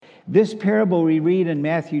This parable we read in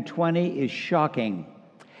Matthew 20 is shocking,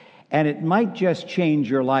 and it might just change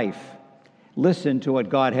your life. Listen to what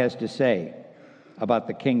God has to say about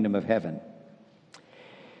the kingdom of heaven.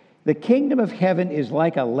 The kingdom of heaven is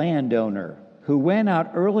like a landowner who went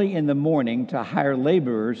out early in the morning to hire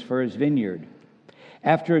laborers for his vineyard.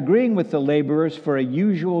 After agreeing with the laborers for a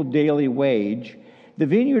usual daily wage, the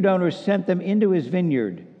vineyard owner sent them into his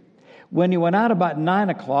vineyard. When he went out about 9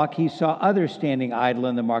 o'clock, he saw others standing idle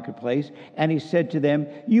in the marketplace, and he said to them,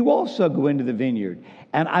 "You also go into the vineyard,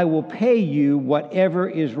 and I will pay you whatever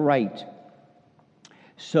is right."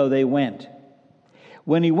 So they went.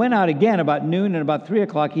 When he went out again about noon and about 3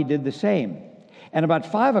 o'clock, he did the same. And about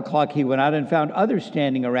 5 o'clock he went out and found others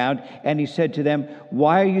standing around, and he said to them,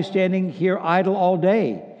 "Why are you standing here idle all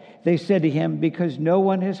day?" They said to him, "Because no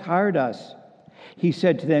one has hired us." He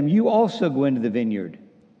said to them, "You also go into the vineyard."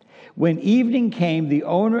 When evening came, the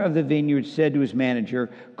owner of the vineyard said to his manager,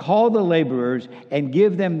 "Call the laborers and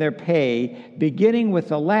give them their pay, beginning with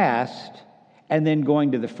the last and then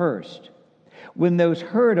going to the first." When those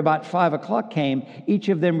heard about 5 o'clock came, each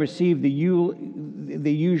of them received the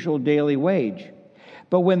usual daily wage.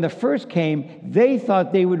 But when the first came, they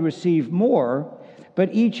thought they would receive more,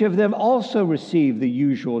 but each of them also received the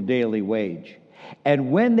usual daily wage.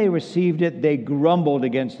 And when they received it, they grumbled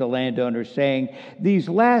against the landowner, saying, "These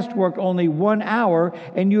last worked only 1 hour,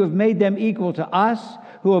 and you have made them equal to us,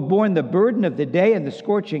 who have borne the burden of the day and the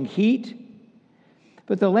scorching heat."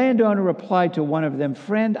 But the landowner replied to one of them,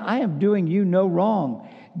 "Friend, I am doing you no wrong.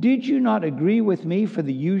 Did you not agree with me for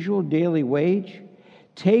the usual daily wage?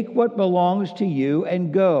 Take what belongs to you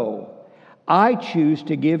and go. I choose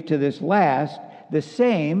to give to this last the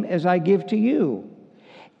same as I give to you.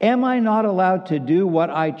 Am I not allowed to do what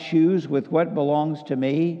I choose with what belongs to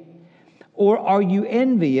me? Or are you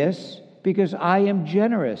envious because I am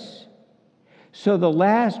generous?" So the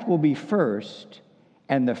last will be first,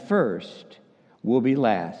 and the first will be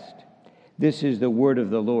last. This is the word of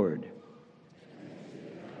the Lord.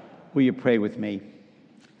 Will you pray with me?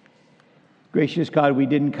 Gracious God, we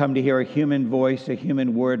didn't come to hear a human voice, a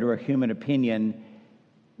human word, or a human opinion.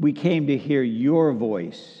 We came to hear your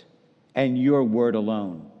voice and your word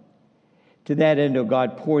alone. To that end, O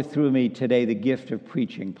God, pour through me today the gift of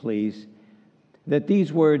preaching, please, that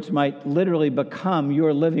these words might literally become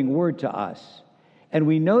your living word to us. And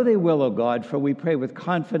we know they will, O God, for we pray with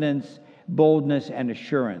confidence, boldness, and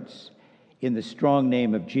assurance in the strong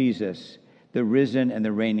name of Jesus, the risen and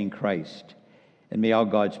the reigning Christ. And may all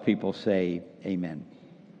God's people say, amen.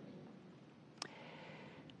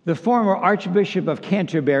 The former Archbishop of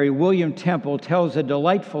Canterbury, William Temple, tells a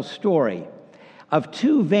delightful story of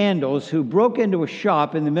two vandals who broke into a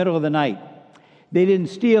shop in the middle of the night. They didn't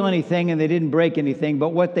steal anything and they didn't break anything, but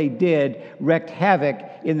what they did wreaked havoc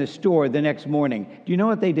in the store the next morning. Do you know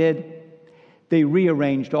what they did? They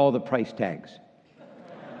rearranged all the price tags.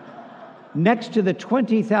 Next to the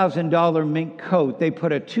 $20,000 mink coat, they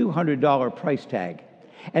put a $200 price tag.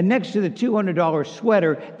 And next to the $200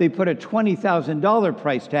 sweater, they put a $20,000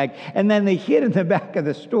 price tag. And then they hid in the back of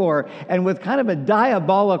the store, and with kind of a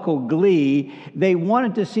diabolical glee, they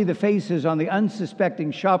wanted to see the faces on the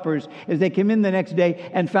unsuspecting shoppers as they came in the next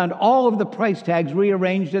day and found all of the price tags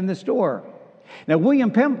rearranged in the store. Now,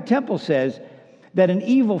 William Temple says that an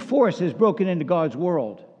evil force has broken into God's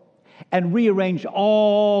world and rearranged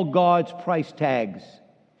all God's price tags.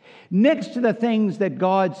 Next to the things that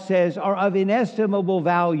God says are of inestimable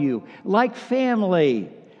value, like family,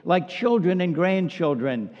 like children and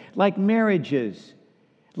grandchildren, like marriages,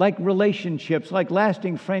 like relationships, like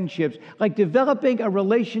lasting friendships, like developing a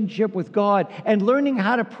relationship with God and learning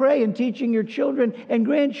how to pray and teaching your children and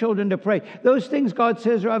grandchildren to pray. Those things God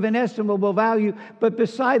says are of inestimable value, but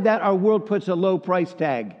beside that, our world puts a low price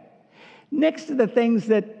tag. Next to the things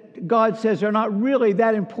that God says are not really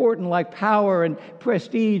that important, like power and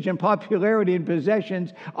prestige and popularity and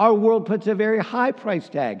possessions, our world puts a very high price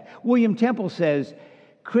tag. William Temple says,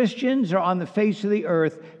 Christians are on the face of the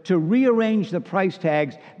earth to rearrange the price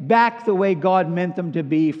tags back the way God meant them to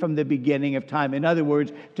be from the beginning of time. In other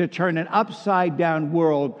words, to turn an upside-down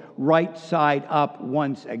world right side up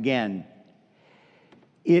once again.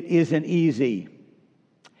 It isn't easy.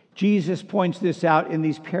 Jesus points this out in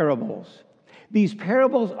these parables. These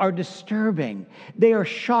parables are disturbing. They are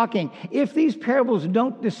shocking. If these parables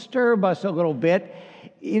don't disturb us a little bit,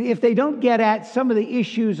 if they don't get at some of the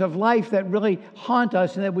issues of life that really haunt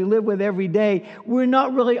us and that we live with every day, we're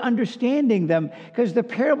not really understanding them, because the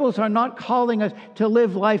parables are not calling us to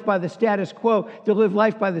live life by the status quo, to live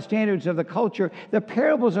life by the standards of the culture. The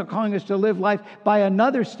parables are calling us to live life by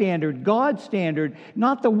another standard, God's standard,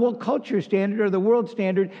 not the culture standard or the world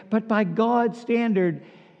standard, but by God's standard.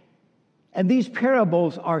 And these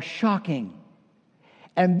parables are shocking.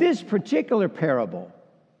 And this particular parable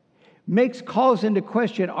calls into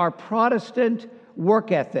question our Protestant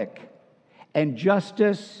work ethic and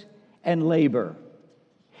justice and labor.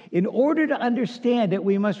 In order to understand it,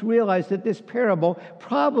 we must realize that this parable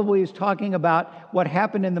probably is talking about what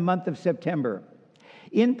happened in the month of September.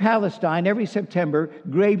 In Palestine, every September,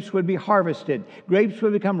 grapes would be harvested. Grapes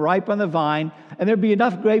would become ripe on the vine, and there'd be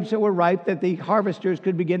enough grapes that were ripe that the harvesters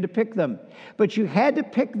could begin to pick them. But you had to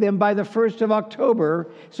pick them by the 1st of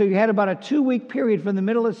October, so you had about a 2-week period from the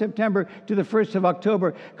middle of September to the 1st of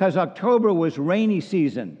October, because October was rainy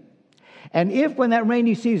season. And when that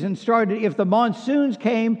rainy season started, if the monsoons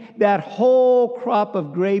came, that whole crop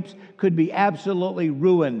of grapes could be absolutely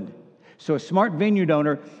ruined. So a smart vineyard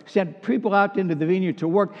owner sent people out into the vineyard to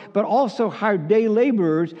work, but also hired day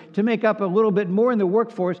laborers to make up a little bit more in the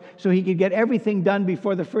workforce so he could get everything done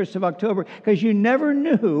before the 1st of October, because you never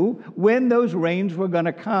knew when those rains were going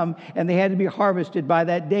to come, and they had to be harvested by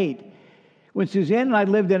that date. When Suzanne and I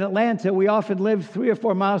lived in Atlanta, we often lived 3 or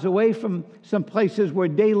 4 miles away from some places where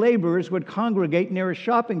day laborers would congregate near a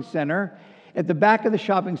shopping center. At the back of the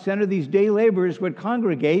shopping center, these day laborers would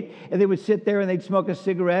congregate, and they would sit there and they'd smoke a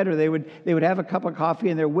cigarette, or they would have a cup of coffee,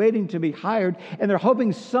 and they're waiting to be hired, and they're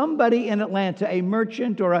hoping somebody in Atlanta, a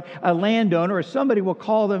merchant or a landowner or somebody, will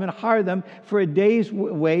call them and hire them for a day's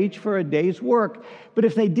wage for a day's work. But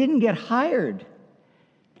if they didn't get hired,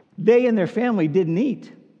 they and their family didn't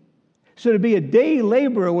eat. So to be a day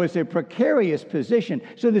laborer was a precarious position.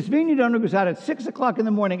 So this vineyard owner goes out at 6 o'clock in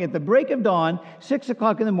the morning, at the break of dawn, 6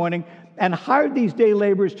 o'clock in the morning, and hired these day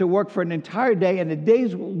laborers to work for an entire day, and a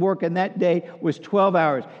day's work in that day was 12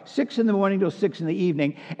 hours, 6 in the morning till 6 in the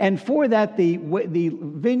evening. And for that, the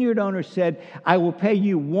vineyard owner said, I will pay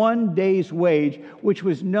you 1 day's wage, which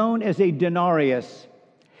was known as a denarius.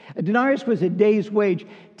 A denarius was a day's wage.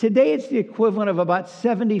 Today, it's the equivalent of about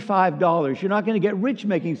 $75. You're not going to get rich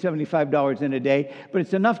making $75 in a day, but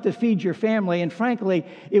it's enough to feed your family. And frankly,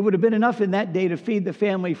 it would have been enough in that day to feed the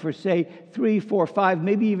family for, say, 3, 4, 5,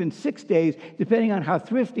 maybe even 6 days, depending on how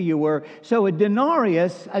thrifty you were. So a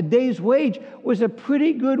denarius, a day's wage, was a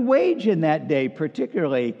pretty good wage in that day,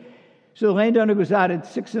 particularly. So the landowner goes out at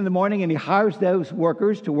 6 in the morning and he hires those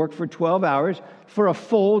workers to work for 12 hours for a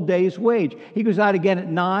full day's wage. He goes out again at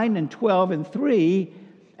 9 and 12 and 3,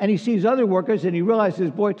 and he sees other workers and he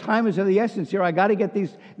realizes, boy, time is of the essence here. I got to get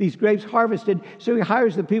these grapes harvested. So he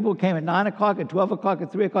hires the people who came at 9 o'clock, at 12 o'clock,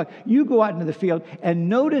 at 3 o'clock. You go out into the field, and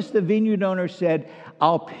notice the vineyard owner said,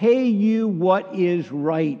 I'll pay you what is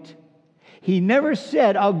right. He never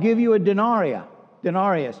said, I'll give you a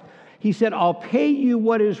denarius. He said, I'll pay you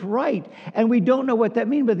what is right. And we don't know what that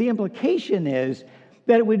means, but the implication is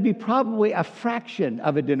that it would be probably a fraction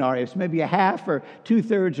of a denarius, maybe a half or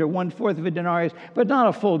 2/3 or 1/4 of a denarius, but not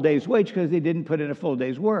a full day's wage, because they didn't put in a full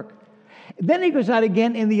day's work. Then he goes out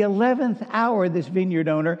again in the 11th hour, this vineyard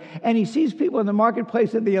owner, and he sees people in the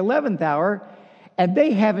marketplace at the 11th hour, and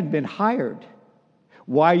they haven't been hired.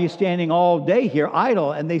 Why are you standing all day here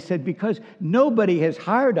idle? And they said, because nobody has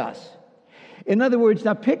hired us. In other words,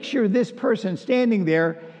 now picture this person standing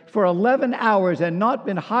there for 11 hours and not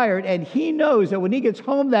been hired, and he knows that when he gets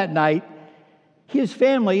home that night, his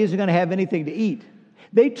family isn't going to have anything to eat.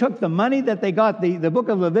 They took the money that they got. The book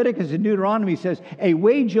of Leviticus and Deuteronomy says a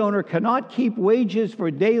wage owner cannot keep wages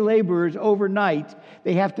for day laborers overnight.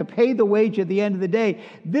 They have to pay the wage at the end of the day.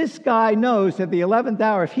 This guy knows that the 11th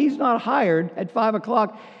hour, if he's not hired at 5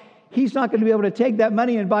 o'clock, he's not going to be able to take that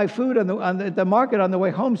money and buy food at the market on the way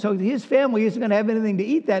home. So his family isn't going to have anything to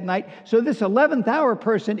eat that night. So this 11th hour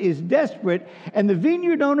person is desperate. And the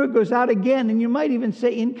vineyard owner goes out again. And you might even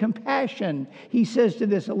say in compassion, he says to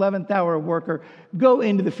this 11th hour worker, go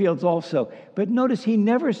into the fields also. But notice he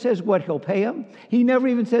never says what he'll pay him. He never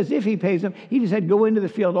even says if he pays him. He just said, go into the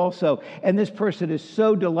field also. And this person is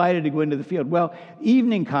so delighted to go into the field. Well,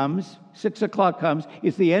 evening comes, 6 o'clock comes.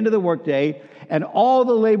 It's the end of the workday. And all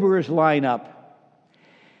the laborers line up.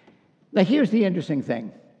 Now, here's the interesting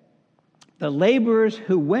thing. The laborers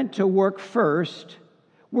who went to work first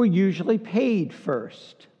were usually paid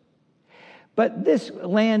first. But this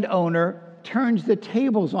landowner turns the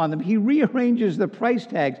tables on them. He rearranges the price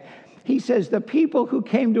tags. He says the people who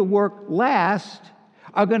came to work last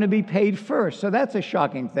are going to be paid first. So that's a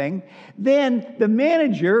shocking thing. Then the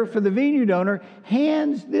manager for the vineyard owner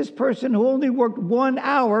hands this person who only worked 1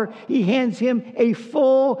 hour, he hands him a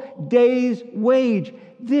full day's wage.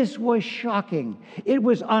 This was shocking. It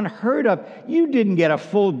was unheard of. You didn't get a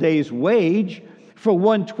full day's wage for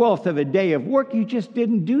 1/12 of a day of work. You just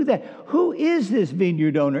didn't do that. Who is this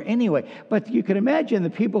vineyard owner anyway? But you can imagine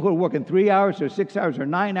the people who are working 3 hours or 6 hours or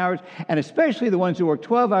 9 hours, and especially the ones who work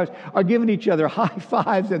 12 hours, are giving each other high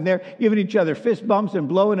fives, and they're giving each other fist bumps and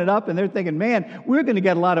blowing it up, and they're thinking, man, we're going to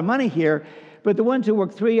get a lot of money here. But the ones who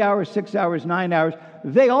work 3 hours, 6 hours, 9 hours,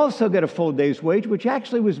 they also get a full day's wage, which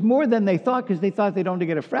actually was more than they thought, because they thought they'd only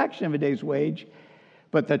get a fraction of a day's wage.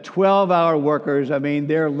 But the 12-hour workers, I mean,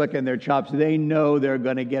 they're licking their chops. They know they're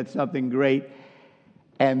going to get something great,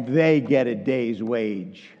 and they get a day's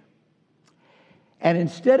wage. And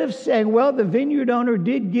instead of saying, well, the vineyard owner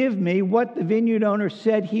did give me what the vineyard owner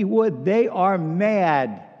said he would, they are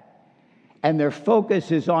mad. And their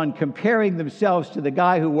focus is on comparing themselves to the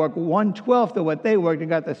guy who worked 1/12 of what they worked and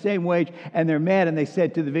got the same wage, and they're mad, and they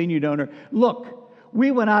said to the vineyard owner, look, we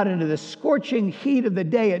went out into the scorching heat of the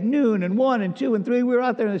day at noon and 1 and 2 and 3. We were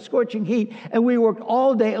out there in the scorching heat, and we worked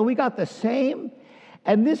all day, and we got the same.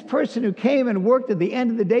 And this person who came and worked at the end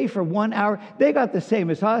of the day for 1 hour, they got the same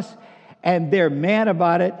as us, and they're mad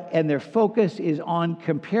about it, and their focus is on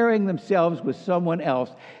comparing themselves with someone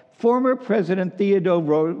else. Former President Theodore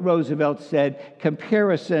Roosevelt said,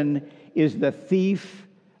 comparison is the thief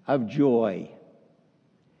of joy.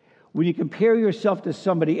 When you compare yourself to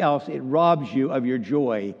somebody else, it robs you of your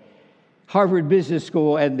joy. Harvard Business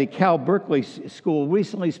School and the Cal Berkeley School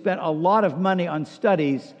recently spent a lot of money on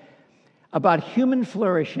studies about human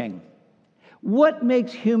flourishing. What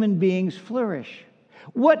makes human beings flourish?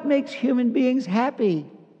 What makes human beings happy?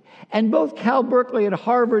 And both Cal Berkeley and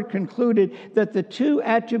Harvard concluded that the two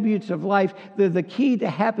attributes of life, the key to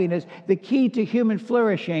happiness, the key to human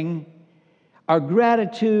flourishing, are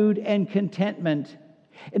gratitude and contentment.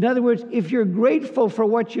 In other words, if you're grateful for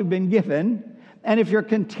what you've been given, and if you're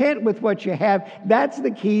content with what you have, that's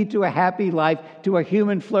the key to a happy life, to a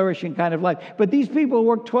human flourishing kind of life. But these people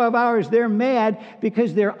work 12 hours. They're mad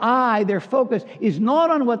because their focus is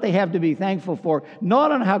not on what they have to be thankful for,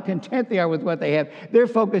 not on how content they are with what they have. Their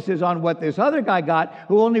focus is on what this other guy got,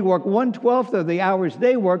 who only worked 1/12 of the hours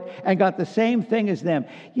they worked and got the same thing as them.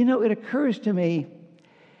 You know, it occurs to me,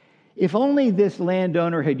 if only this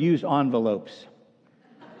landowner had used envelopes,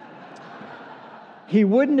 he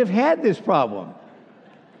wouldn't have had this problem.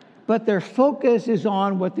 But their focus is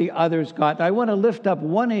on what the others got. I want to lift up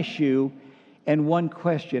one issue and one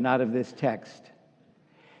question out of this text.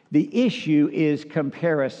 The issue is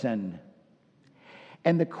comparison.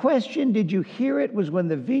 And the question, did you hear it, was when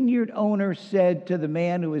the vineyard owner said to the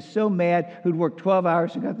man who was so mad, who'd worked 12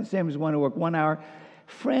 hours and got the same as one who worked 1 hour,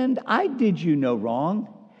 friend, I did you no wrong.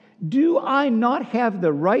 Do I not have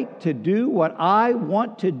the right to do what I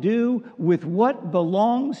want to do with what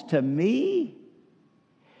belongs to me?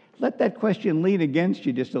 Let that question lean against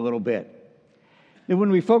you just a little bit. And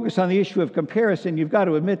when we focus on the issue of comparison, you've got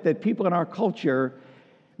to admit that people in our culture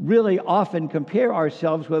really often compare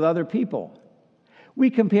ourselves with other people. We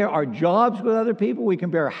compare our jobs with other people. We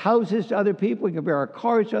compare our houses to other people. We compare our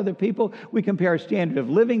cars to other people. We compare our standard of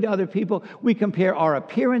living to other people. We compare our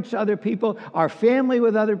appearance to other people, our family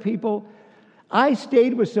with other people. I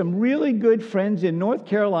stayed with some really good friends in North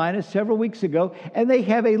Carolina several weeks ago, and they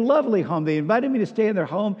have a lovely home. They invited me to stay in their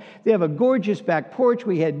home. They have a gorgeous back porch.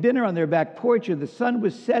 We had dinner on their back porch, and the sun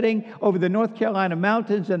was setting over the North Carolina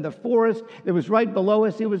mountains and the forest that was right below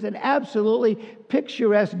us. It was an absolutely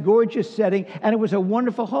picturesque, gorgeous setting, and it was a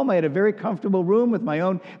wonderful home. I had a very comfortable room with my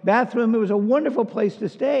own bathroom. It was a wonderful place to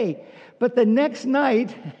stay. But the next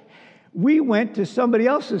night, we went to somebody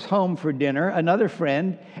else's home for dinner, another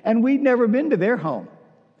friend, and we'd never been to their home.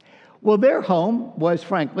 Well, their home was,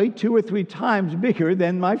 frankly, 2 or 3 times bigger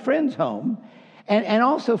than my friend's home. And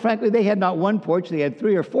also, frankly, they had not one porch. They had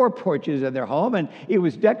 3 or 4 porches in their home, and it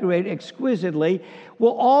was decorated exquisitely.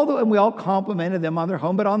 Well, and we all complimented them on their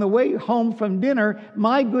home. But on the way home from dinner,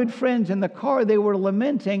 my good friends in the car, they were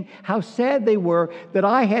lamenting how sad they were that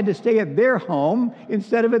I had to stay at their home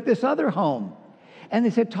instead of at this other home. And they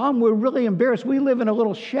said, Tom, we're really embarrassed. We live in a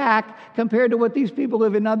little shack compared to what these people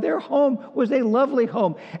live in. Now, their home was a lovely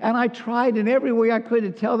home. And I tried in every way I could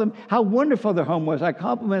to tell them how wonderful their home was. I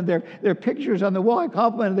complimented their pictures on the wall. I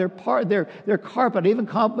complimented their carpet. I even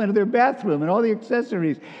complimented their bathroom and all the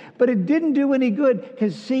accessories. But it didn't do any good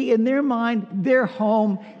because, see, in their mind, their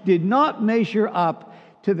home did not measure up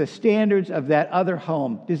to the standards of that other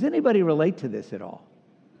home. Does anybody relate to this at all?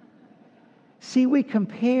 See, we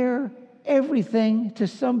compare everything to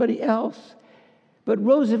somebody else. But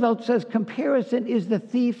Roosevelt says comparison is the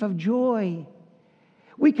thief of joy.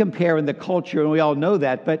 We compare in the culture, and we all know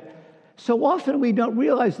that, but so often we don't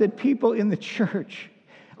realize that people in the church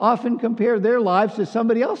often compare their lives to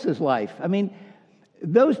somebody else's life. I mean,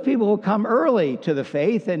 those people who come early to the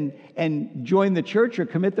faith and join the church or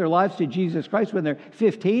commit their lives to Jesus Christ when they're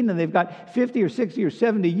 15 and they've got 50 or 60 or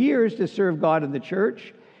 70 years to serve God in the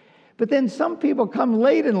church. But then some people come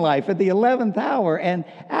late in life at the 11th hour, and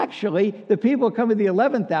actually the people who come at the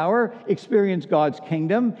 11th hour experience God's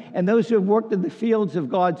kingdom, and those who have worked in the fields of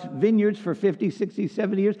God's vineyards for 50, 60,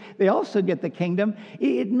 70 years, they also get the kingdom.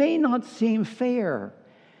 It may not seem fair.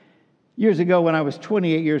 Years ago, when I was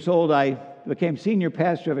 28 years old, I became senior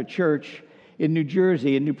pastor of a church in New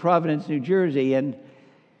Jersey, in New Providence, New Jersey, and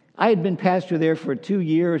I had been pastor there for 2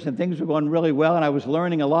 years, and things were going really well, and I was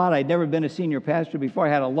learning a lot. I'd never been a senior pastor before. I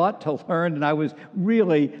had a lot to learn, and I was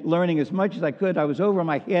really learning as much as I could. I was over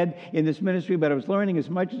my head in this ministry, but I was learning as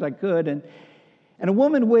much as I could. And a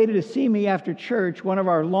woman waited to see me after church, one of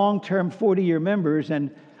our long-term 40-year members,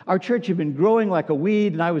 and our church had been growing like a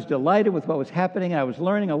weed, and I was delighted with what was happening, and I was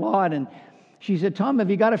learning a lot. And she said, "Tom,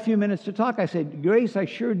 have you got a few minutes to talk?" I said, "Grace, I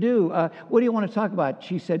sure do. What do you want to talk about?"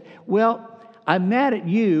 She said, "Well, I'm mad at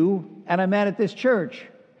you, and I'm mad at this church."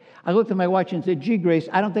 I looked at my watch and said, "Gee, Grace,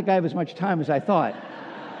 I don't think I have as much time as I thought.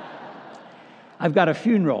 I've got a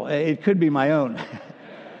funeral. It could be my own."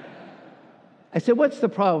 I said, "What's the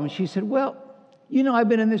problem?" She said, "Well, you know, I've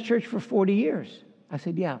been in this church for 40 years. I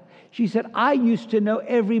said, "Yeah." She said, "I used to know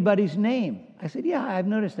everybody's name." I said, "Yeah, I've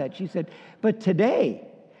noticed that." She said, "But today,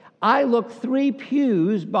 I looked 3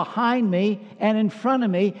 pews behind me and in front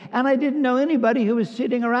of me, and I didn't know anybody who was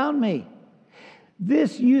sitting around me.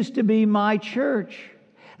 This used to be my church."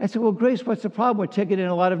 I said, "Well, Grace, what's the problem? We're taking in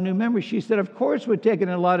a lot of new members." She said, "Of course we're taking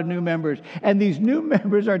in a lot of new members, and these new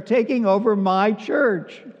members are taking over my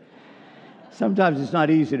church." Sometimes it's not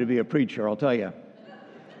easy to be a preacher, I'll tell you.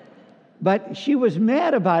 But she was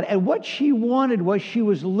mad about it, and what she wanted was she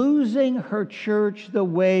was losing her church the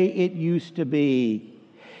way it used to be.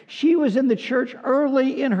 She was in the church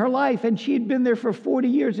early in her life, and she'd been there for 40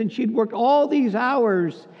 years, and she'd worked all these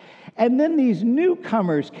hours. And then these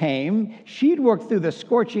newcomers came. She'd worked through the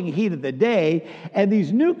scorching heat of the day, and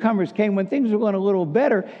these newcomers came when things were going a little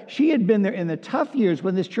better. She had been there in the tough years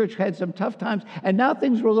when this church had some tough times, and now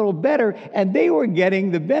things were a little better, and they were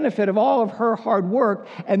getting the benefit of all of her hard work.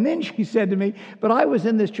 And then she said to me, "But I was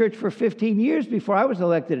in this church for 15 years before I was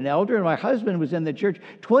elected an elder, and my husband was in the church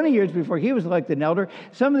 20 years before he was elected an elder.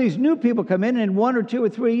 Some of these new people come in, and in 1 or 2 or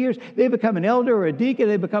 3 years, they become an elder or a deacon,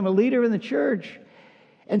 they become a leader in the church."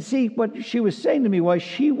 And see, what she was saying to me was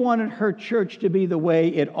she wanted her church to be the way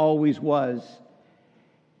it always was.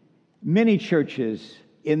 Many churches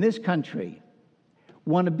in this country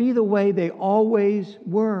want to be the way they always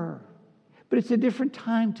were. But it's a different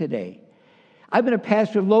time today. I've been a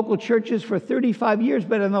pastor of local churches for 35 years,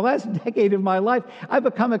 but in the last decade of my life, I've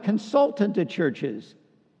become a consultant to churches.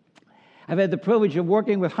 I've had the privilege of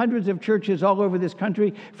working with hundreds of churches all over this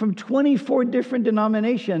country from 24 different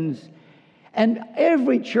denominations. And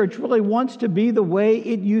every church really wants to be the way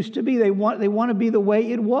it used to be. They want to be the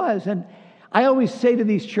way it was. And I always say to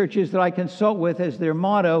these churches that I consult with as their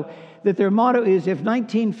motto, that their motto is, if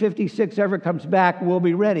 1956 ever comes back, we'll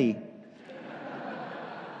be ready.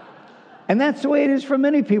 And that's the way it is for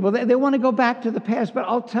many people. They want to go back to the past. But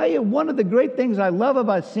I'll tell you, one of the great things I love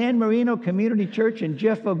about San Marino Community Church and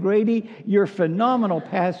Jeff O'Grady, your phenomenal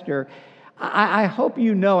pastor, I hope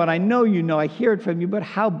you know, and I know you know, I hear it from you, but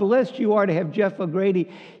how blessed you are to have Jeff O'Grady.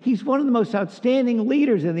 He's one of the most outstanding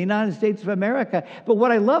leaders in the United States of America. But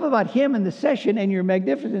what I love about him and the session and your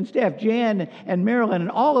magnificent staff, Jan and Marilyn and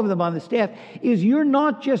all of them on the staff, is you're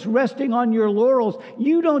not just resting on your laurels.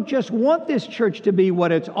 You don't just want this church to be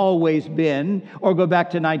what it's always been or go back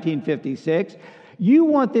to 1956. You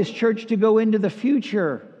want this church to go into the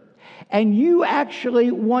future. And you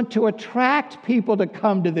actually want to attract people to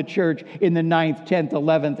come to the church in the 9th, 10th,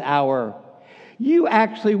 11th hour. You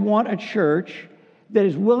actually want a church that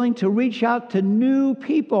is willing to reach out to new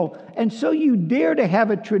people. And so you dare to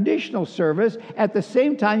have a traditional service at the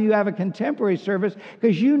same time you have a contemporary service,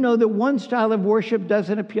 because you know that one style of worship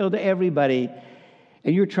doesn't appeal to everybody.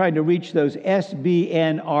 And you're trying to reach those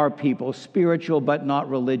SBNR people, spiritual but not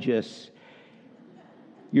religious.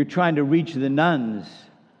 You're trying to reach the nuns,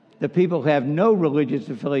 the people who have no religious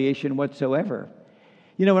affiliation whatsoever.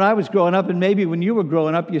 You know, when I was growing up, and maybe when you were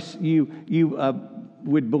growing up, you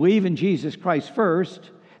would believe in Jesus Christ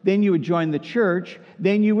first, then you would join the church,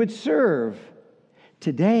 then you would serve.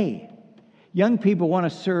 Today, young people want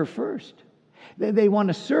to serve first. They want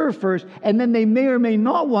to serve first, and then they may or may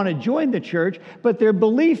not want to join the church, but their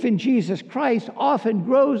belief in Jesus Christ often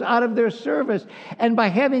grows out of their service. And by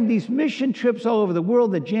having these mission trips all over the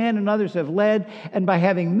world that Jan and others have led, and by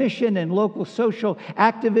having mission and local social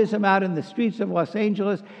activism out in the streets of Los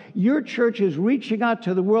Angeles, your church is reaching out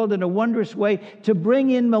to the world in a wondrous way to bring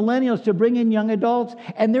in millennials, to bring in young adults,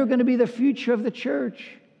 and they're going to be the future of the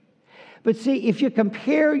church. But see, if you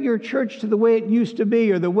compare your church to the way it used to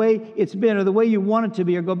be, or the way it's been, or the way you want it to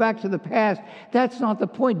be, or go back to the past, that's not the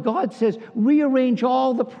point. God says, rearrange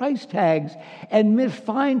all the price tags and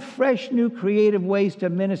find fresh, new, creative ways to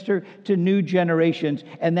minister to new generations.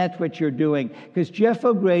 And that's what you're doing. Because Jeff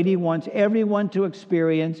O'Grady wants everyone to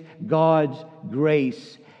experience God's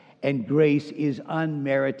grace. And grace is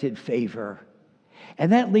unmerited favor.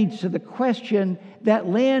 And that leads to the question that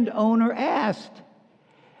landowner asked.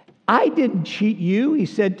 I didn't cheat you, he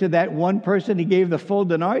said to that one person he gave the full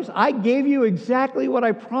denarius. I gave you exactly what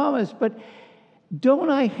I promised, but don't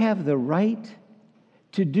I have the right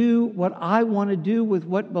to do what I want to do with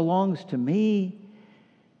what belongs to me?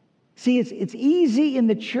 See, it's easy in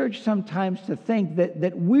the church sometimes to think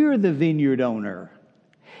that we're the vineyard owner.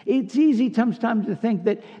 It's easy sometimes to think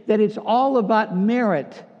that it's all about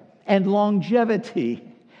merit and longevity.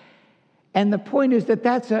 And the point is that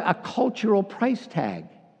that's a cultural price tag.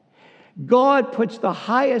 God puts the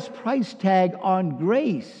highest price tag on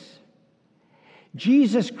grace.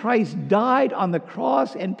 Jesus Christ died on the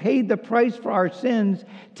cross and paid the price for our sins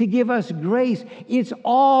to give us grace. It's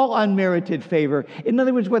all unmerited favor. In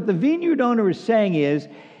other words, what the vineyard owner is saying is,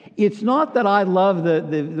 it's not that I love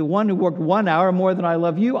the one who worked 1 hour more than I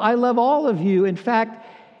love you. I love all of you. In fact,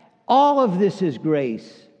 all of this is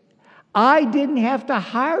grace. I didn't have to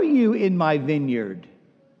hire you in my vineyard.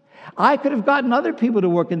 I could have gotten other people to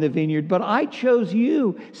work in the vineyard, but I chose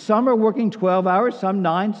you. Some are working 12 hours, some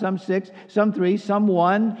 9, some 6, some 3, some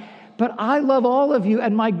 1. But I love all of you,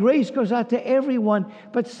 and my grace goes out to everyone.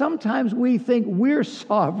 But sometimes we think we're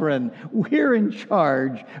sovereign, we're in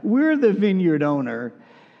charge, we're the vineyard owner.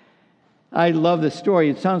 I love the story.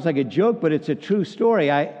 It sounds like a joke, but it's a true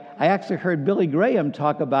story. I actually heard Billy Graham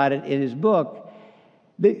talk about it in his book.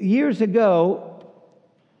 Years ago,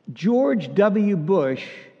 George W. Bush,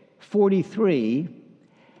 43,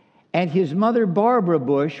 and his mother, Barbara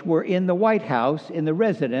Bush, were in the White House, in the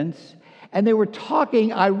residence, and they were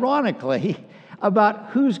talking, ironically,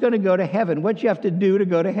 about who's going to go to heaven, what you have to do to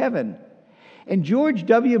go to heaven. And George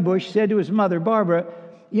W. Bush said to his mother, Barbara,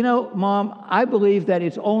 you know, Mom, I believe that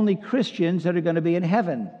it's only Christians that are going to be in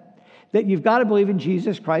heaven, that you've got to believe in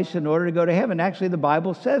Jesus Christ in order to go to heaven. Actually, the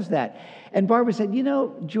Bible says that. And Barbara said, you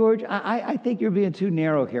know, George, I think you're being too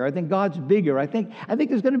narrow here. I think God's bigger. I think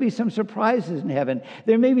there's going to be some surprises in heaven.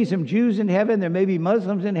 There may be some Jews in heaven. There may be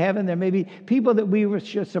Muslims in heaven. There may be people that we were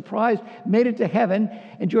just surprised made it to heaven.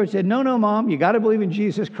 And George said, no, Mom, you got to believe in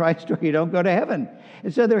Jesus Christ or you don't go to heaven.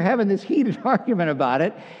 And so they're having this heated argument about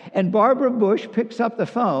it. And Barbara Bush picks up the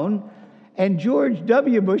phone. And George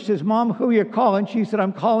W. Bush says, Mom, who are you calling? She said,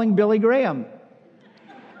 I'm calling Billy Graham.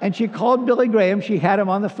 And she called Billy Graham. She had him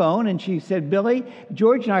on the phone, and she said, Billy,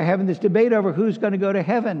 George and I are having this debate over who's going to go to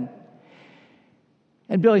heaven.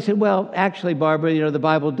 And Billy said, well, actually, Barbara, you know, the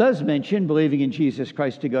Bible does mention believing in Jesus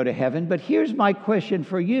Christ to go to heaven. But here's my question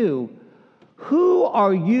for you. Who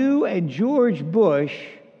are you and George Bush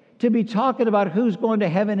to be talking about who's going to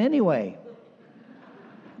heaven anyway?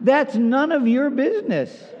 That's none of your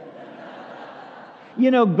business. You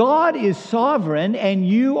know, God is sovereign, and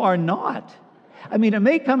you are not. I mean, it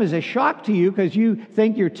may come as a shock to you because you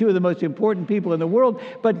think you're two of the most important people in the world,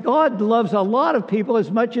 but God loves a lot of people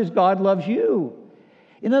as much as God loves you.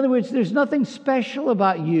 In other words, there's nothing special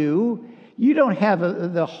about you. You don't have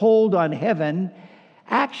the hold on heaven.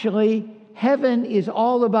 Actually, heaven is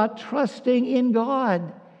all about trusting in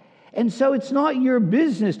God. And so it's not your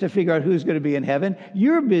business to figure out who's going to be in heaven.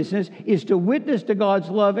 Your business is to witness to God's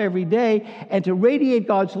love every day and to radiate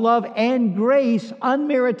God's love and grace,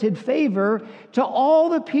 unmerited favor, to all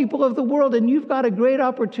the people of the world. And you've got a great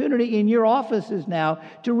opportunity in your offices now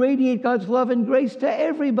to radiate God's love and grace to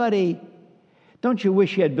everybody. Don't you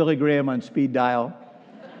wish you had Billy Graham on speed dial?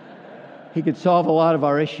 He could solve a lot of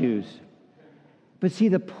our issues. But see,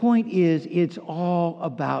 the point is, it's all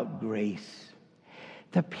about grace.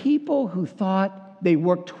 The people who thought they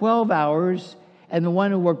worked 12 hours and the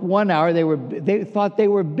one who worked 1 hour, they thought they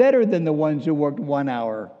were better than the ones who worked 1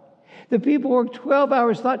 hour. The people who worked 12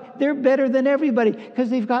 hours thought they're better than everybody because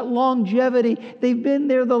they've got longevity. They've been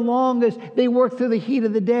there the longest. They work through the heat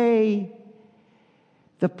of the day.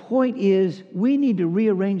 The point is, we need to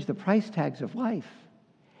rearrange the price tags of life.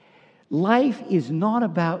 Life is not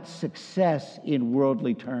about success in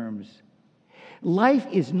worldly terms. Life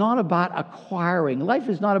is not about acquiring. Life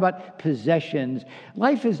is not about possessions.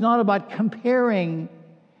 Life is not about comparing.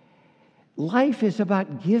 Life is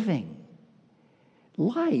about giving.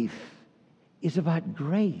 Life is about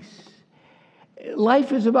grace.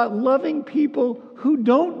 Life is about loving people who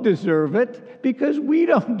don't deserve it because we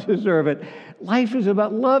don't deserve it. Life is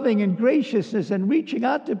about loving and graciousness and reaching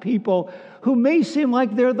out to people who may seem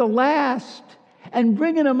like they're the last and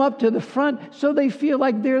bringing them up to the front so they feel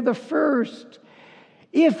like they're the first.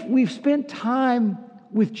 If we've spent time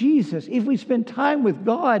with Jesus, if we spend time with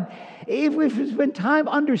God, if we spend time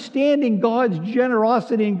understanding God's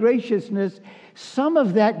generosity and graciousness, some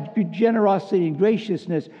of that generosity and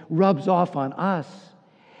graciousness rubs off on us,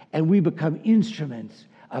 and we become instruments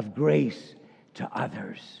of grace to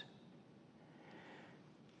others.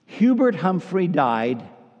 Hubert Humphrey died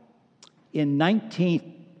in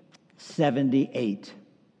 1978.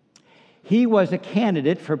 He was a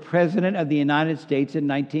candidate for President of the United States in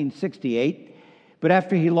 1968, but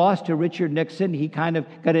after he lost to Richard Nixon, he kind of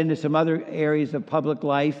got into some other areas of public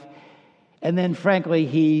life. And then, frankly,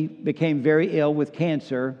 he became very ill with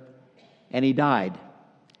cancer, and he died.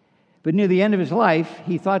 But near the end of his life,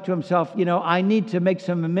 he thought to himself, I need to make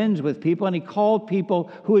some amends with people. And he called people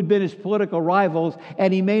who had been his political rivals,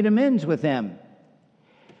 and he made amends with them.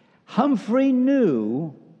 Humphrey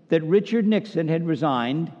knew that Richard Nixon had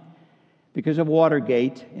resigned because of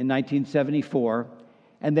Watergate in 1974,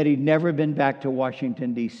 and that he'd never been back to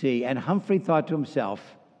Washington, D.C. And Humphrey thought to himself,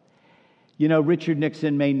 Richard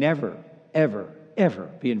Nixon may never, ever, ever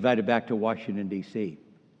be invited back to Washington, D.C.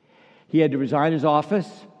 He had to resign his office.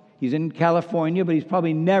 He's in California, but he's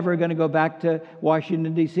probably never going to go back to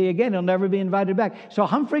Washington, D.C. again. He'll never be invited back. So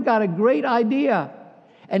Humphrey got a great idea,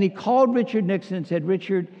 and he called Richard Nixon and said,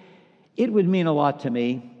 Richard, it would mean a lot to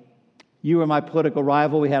me. You were my political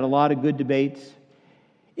rival. We had a lot of good debates.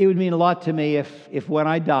 It would mean a lot to me if when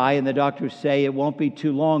I die, and the doctors say it won't be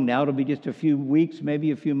too long now, it'll be just a few weeks,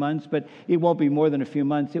 maybe a few months, but it won't be more than a few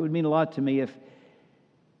months. It would mean a lot to me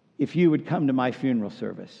if you would come to my funeral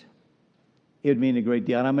service. It would mean a great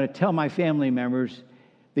deal. And I'm going to tell my family members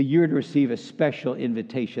that you're to receive a special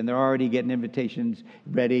invitation. They're already getting invitations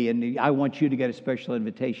ready, and I want you to get a special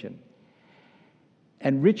invitation.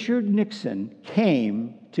 And Richard Nixon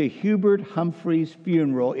came to Hubert Humphrey's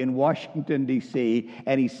funeral in Washington, D.C.,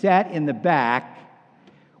 and he sat in the back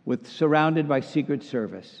surrounded by Secret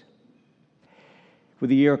Service. For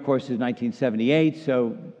the year, of course, is 1978,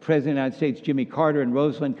 so President of the United States Jimmy Carter and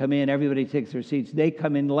Rosalynn come in. Everybody takes their seats. They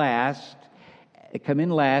come in last,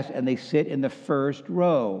 and they sit in the first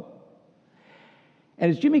row. And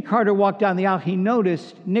as Jimmy Carter walked down the aisle, he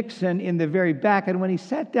noticed Nixon in the very back. And when he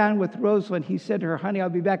sat down with Rosalynn, he said to her, honey, I'll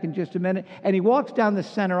be back in just a minute. And he walks down the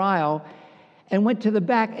center aisle and went to the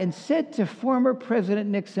back and said to former President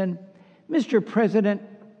Nixon, Mr. President,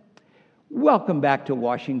 welcome back to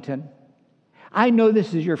Washington. I know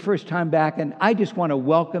this is your first time back, and I just want to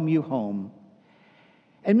welcome you home.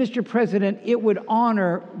 And Mr. President, it would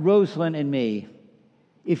honor Rosalynn and me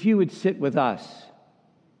if you would sit with us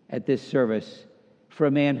at this service for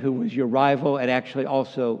a man who was your rival and actually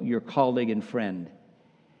also your colleague and friend.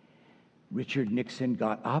 Richard Nixon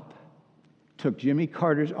got up, took Jimmy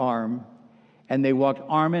Carter's arm, and they walked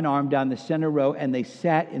arm in arm down the center row, and they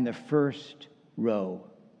sat in the first row.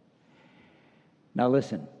 Now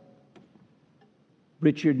listen,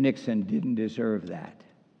 Richard Nixon didn't deserve that.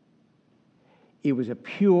 It was a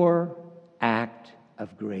pure act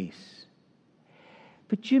of grace.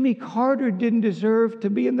 But Jimmy Carter didn't deserve to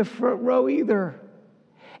be in the front row either.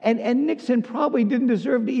 And Nixon probably didn't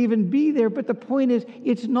deserve to even be there, but the point is,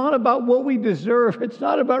 it's not about what we deserve. It's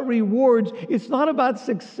not about rewards. It's not about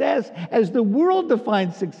success as the world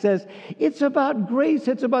defines success. It's about grace.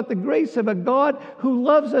 It's about the grace of a God who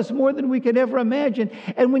loves us more than we could ever imagine.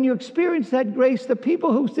 And when you experience that grace, the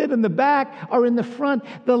people who sit in the back are in the front.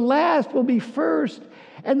 The last will be first,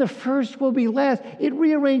 and the first will be last. It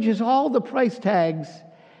rearranges all the price tags.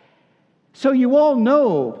 So you all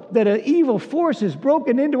know that an evil force has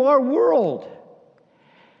broken into our world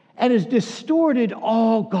and has distorted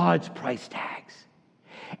all God's price tags.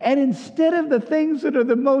 And instead of the things that are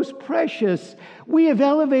the most precious, we have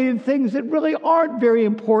elevated things that really aren't very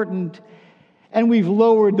important, and we've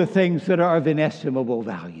lowered the things that are of inestimable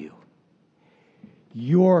value.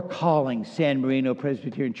 Your calling, San Marino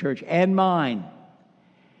Presbyterian Church, and mine,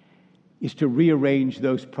 is to rearrange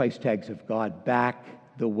those price tags of God back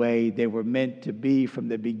the way they were meant to be from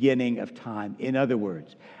the beginning of time. In other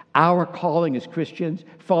words, our calling as Christians,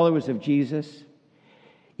 followers of Jesus,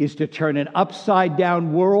 is to turn an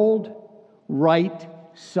upside-down world right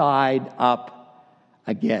side up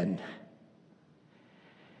again.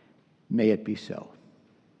 May it be so.